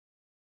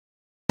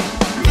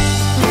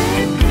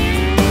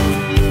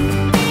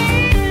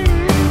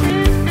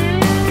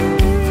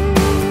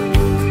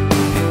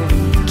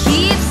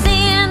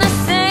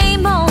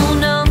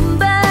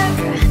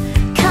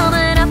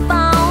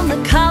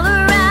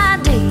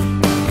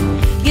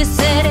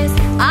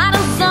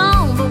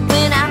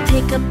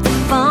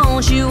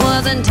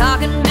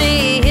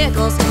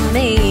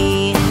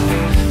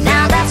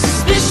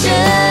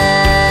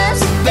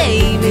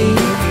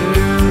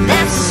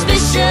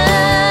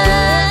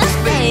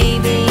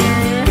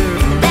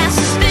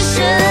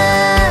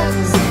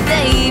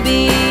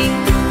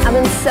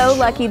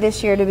lucky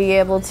this year to be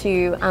able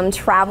to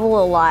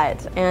travel a lot,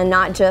 and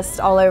not just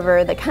all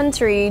over the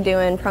country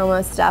doing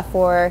promo stuff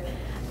for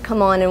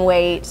Come On and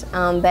Wait,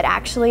 but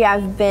actually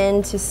I've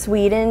been to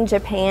Sweden,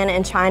 Japan,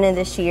 and China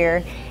this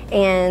year,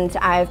 and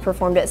I've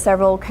performed at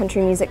several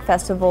country music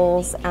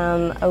festivals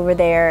over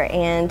there,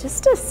 and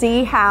just to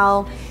see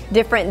how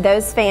different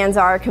those fans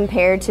are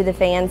compared to the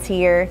fans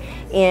here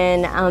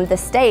in the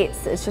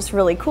States, it's just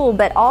really cool,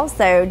 but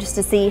also just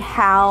to see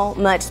how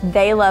much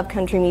they love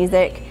country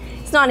music.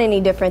 It's not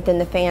any different than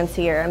the fans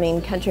here. I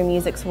mean, country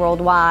music's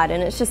worldwide,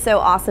 and it's just so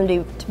awesome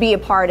to be a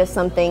part of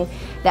something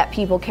that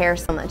people care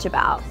so much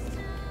about.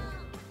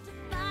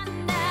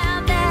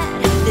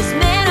 This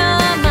man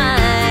of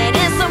mine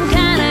is some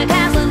kind of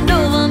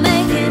Casanova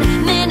making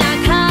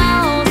midnight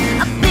calls.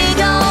 A big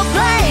old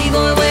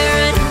playboy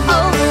wearing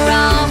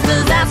overalls,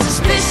 'cause that's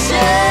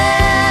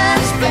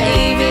suspicious,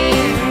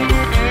 baby.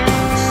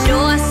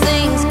 Sure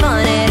seems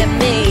funny to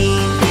me.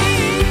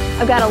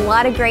 I've got a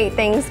lot of great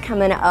things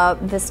coming up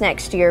this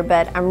next year,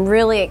 but I'm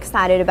really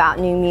excited about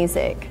new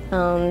music.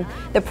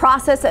 The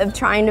process of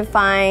trying to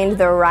find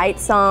the right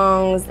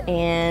songs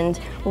and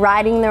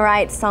writing the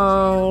right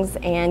songs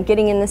and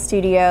getting in the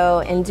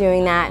studio and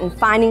doing that and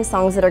finding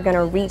songs that are going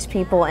to reach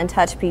people and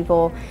touch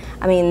people,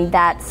 I mean,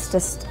 that's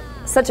just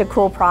such a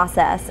cool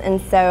process.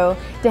 And so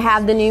to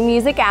have the new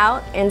music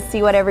out and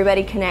see what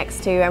everybody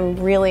connects to, I'm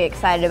really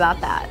excited about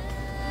that.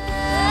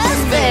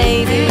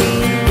 Baby,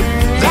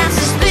 that's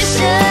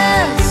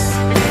suspicious,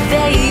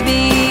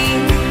 baby.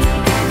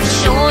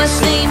 Sure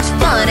seems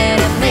funny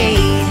to me.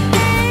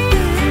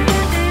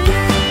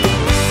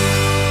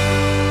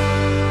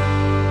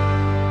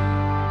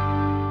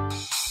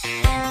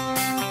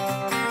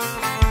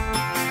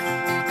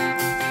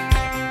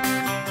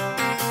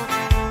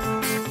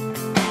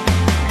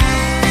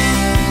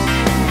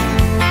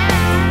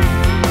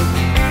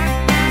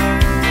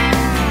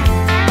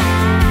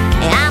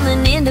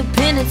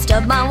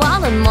 Stuff my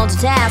wall and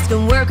multitask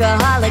and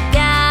workaholic.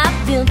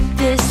 I built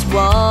this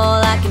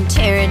wall, I can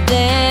tear it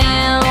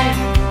down.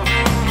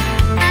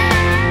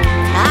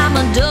 I'm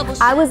a double.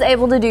 I was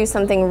able to do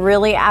something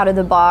really out of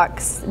the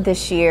box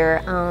this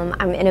year.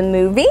 I'm in a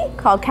movie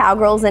called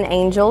Cowgirls and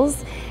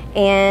Angels,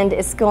 and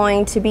it's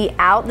going to be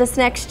out this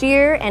next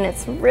year, and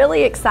it's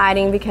really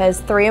exciting because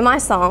 3 of my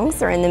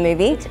songs are in the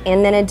movie,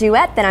 and then a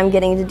duet that I'm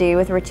getting to do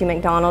with Richie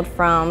McDonald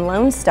from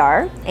Lone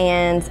Star.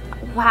 And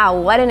wow,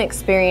 what an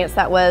experience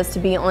that was to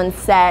be on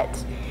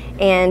set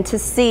and to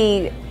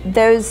see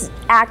those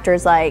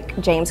actors like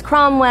James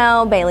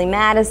Cromwell, Bailey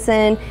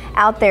Madison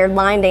out there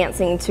line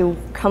dancing to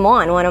Come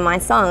On, one of my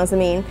songs. I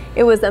mean,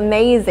 it was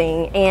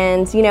amazing,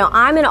 and you know,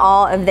 I'm in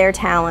awe of their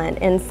talent,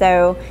 and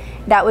so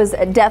that was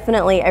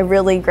definitely a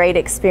really great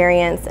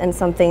experience and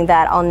something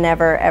that I'll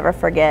never ever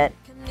forget.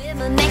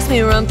 Commitment makes me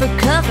run for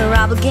cover,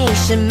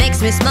 obligation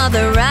makes me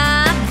smother.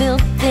 I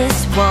built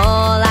this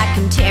wall, I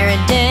can tear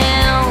it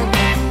down.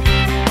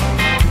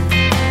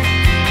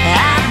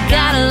 I've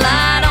got a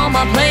lot on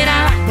my plate,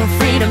 I like my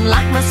freedom,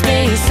 like my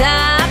space.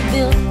 I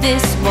built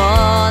this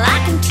wall,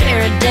 I can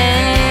tear it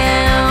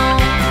down.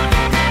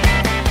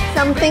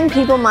 Something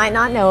people might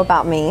not know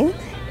about me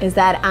is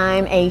that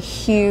I'm a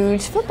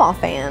huge football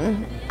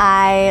fan.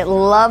 I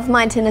love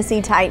my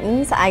Tennessee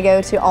Titans. I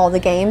go to all the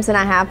games, and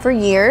I have for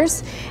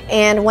years.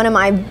 And one of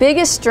my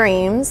biggest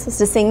dreams is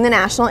to sing the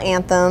national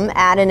anthem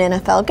at an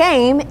NFL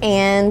game,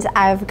 and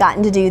I've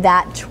gotten to do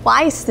that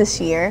twice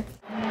this year.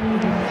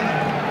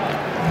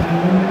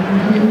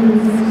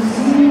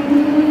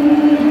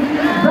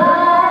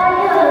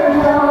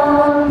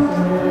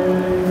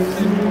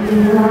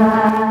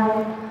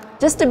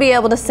 Just to be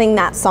able to sing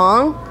that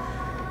song,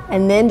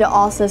 and then to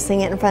also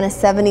sing it in front of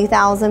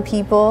 70,000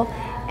 people,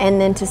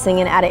 and then to sing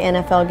it at an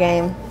NFL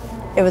game,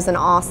 it was an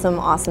awesome,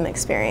 awesome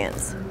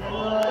experience.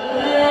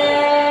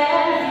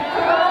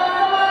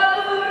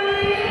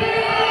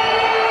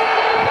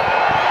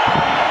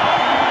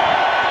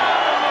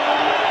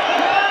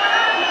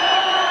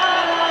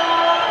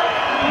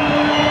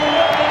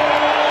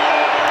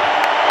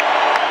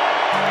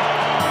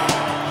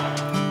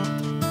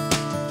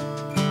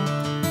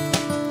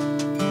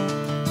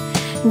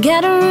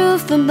 Got a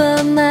roof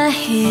above my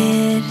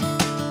head,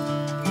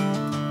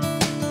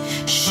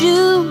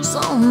 shoes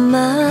on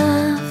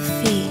my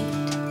feet,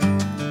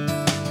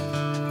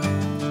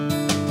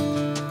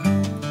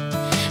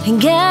 and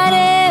got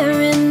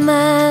air in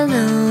my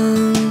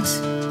lungs,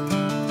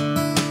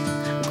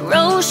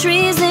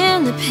 groceries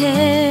in the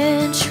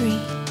pantry.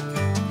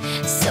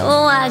 So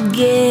I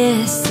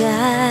guess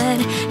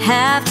I'd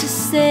have to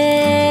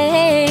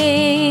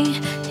say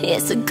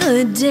it's a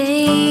good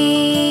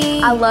day.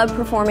 I love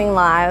performing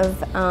live.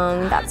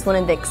 That's one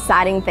of the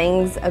exciting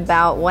things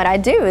about what I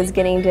do, is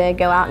getting to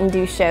go out and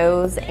do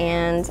shows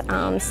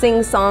and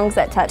sing songs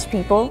that touch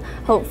people,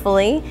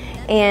 hopefully.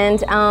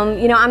 And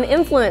you know, I'm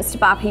influenced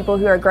by people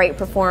who are great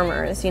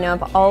performers. You know,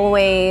 I've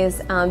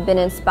always been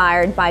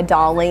inspired by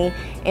Dolly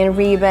and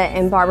Reba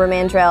and Barbara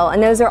Mandrell,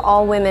 and those are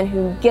all women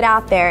who get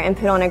out there and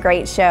put on a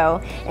great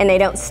show, and they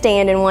don't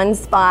stand in one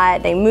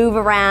spot. They move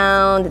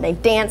around and they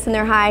dance in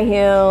their high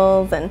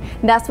heels, and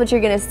that's what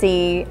you're going to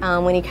see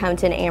when you come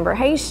to an Amber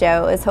Hayes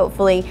show, is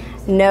hopefully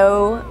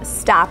no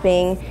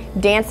stopping,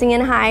 dancing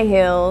in high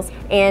heels,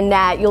 and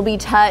that you'll be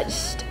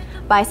touched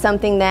by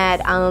something that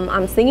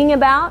I'm singing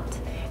about.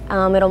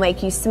 It'll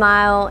make you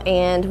smile,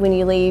 and when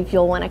you leave,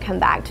 you'll want to come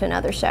back to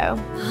another show.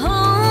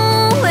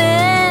 Oh,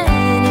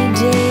 any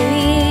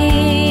day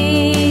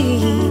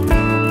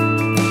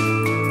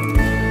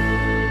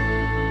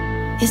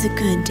is a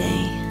good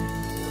day.